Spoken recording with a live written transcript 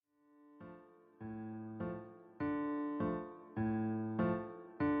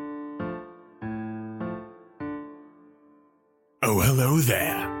Oh, hello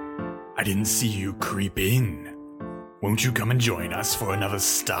there. I didn't see you creep in. Won't you come and join us for another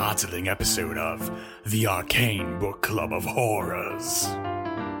startling episode of the Arcane Book Club of Horrors?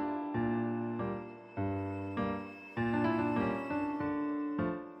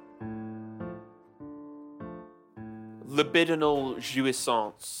 Libidinal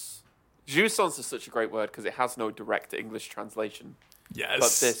jouissance. Jouissance is such a great word because it has no direct English translation. Yes.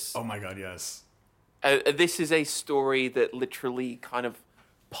 But this, oh my god, yes. This is a story that literally kind of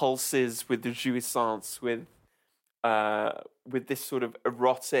pulses with the jouissance, with this sort of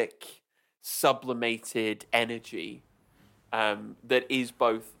erotic, sublimated energy that is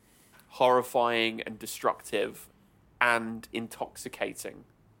both horrifying and destructive and intoxicating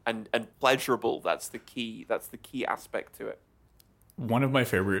and pleasurable. That's the key aspect to it. One of my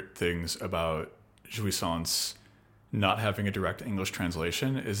favorite things about jouissance not having a direct English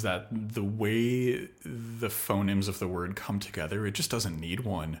translation is that the way the phonemes of the word come together, it just doesn't need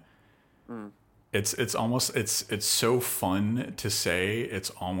one. It's so fun to say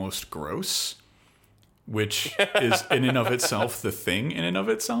it's almost gross, which is in and of itself the thing in and of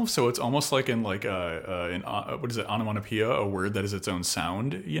itself. So it's almost like in what is it, onomatopoeia, a word that is its own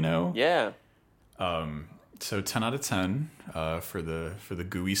sound, you know? Yeah. So 10 out of 10 for the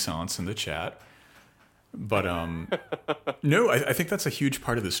gooey sance in the chat. But no, I think that's a huge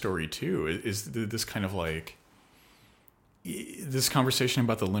part of the story too. Is this kind of like this conversation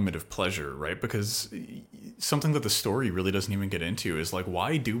about the limit of pleasure, right? Because something that the story really doesn't even get into is like,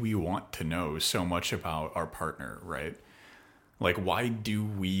 why do we want to know so much about our partner, right? Like, why do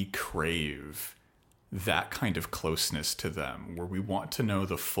we crave that kind of closeness to them, where we want to know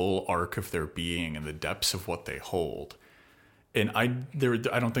the full arc of their being and the depths of what they hold? And I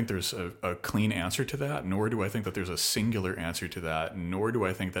don't think there's a clean answer to that, nor do I think that there's a singular answer to that, nor do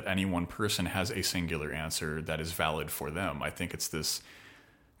I think that any one person has a singular answer that is valid for them. I think it's this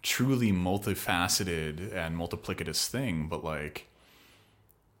truly multifaceted and multiplicitous thing, but like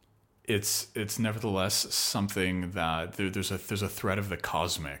it's nevertheless something that there's a thread of the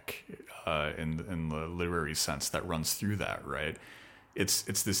cosmic in the literary sense that runs through that, right? It's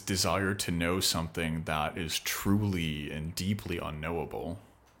this desire to know something that is truly and deeply unknowable.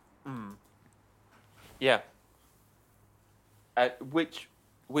 Yeah. Which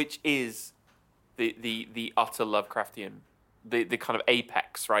is the utter Lovecraftian, the kind of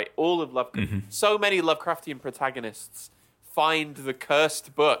apex, right? All of Lovecraft. So many Lovecraftian protagonists find the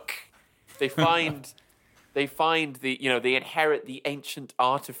cursed book. They find they inherit the ancient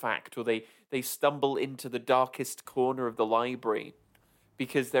artifact, or they stumble into the darkest corner of the library,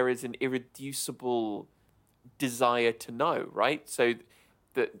 because there is an irreducible desire to know, right? So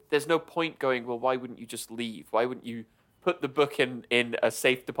there's no point going, well, why wouldn't you just leave? Why wouldn't you put the book in a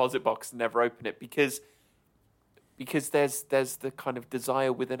safe deposit box and never open it? Because there's the kind of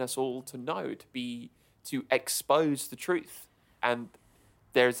desire within us all to know, to expose the truth. And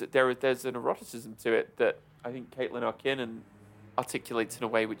there's an eroticism to it that I think Caitlin Arkin articulates in a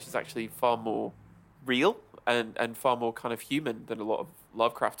way which is actually far more real and far more kind of human than a lot of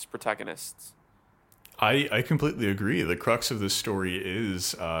Lovecraft's protagonists. I completely agree. The crux of this story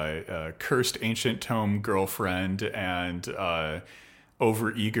is cursed ancient tome girlfriend and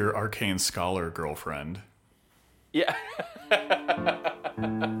overeager arcane scholar girlfriend. Yeah.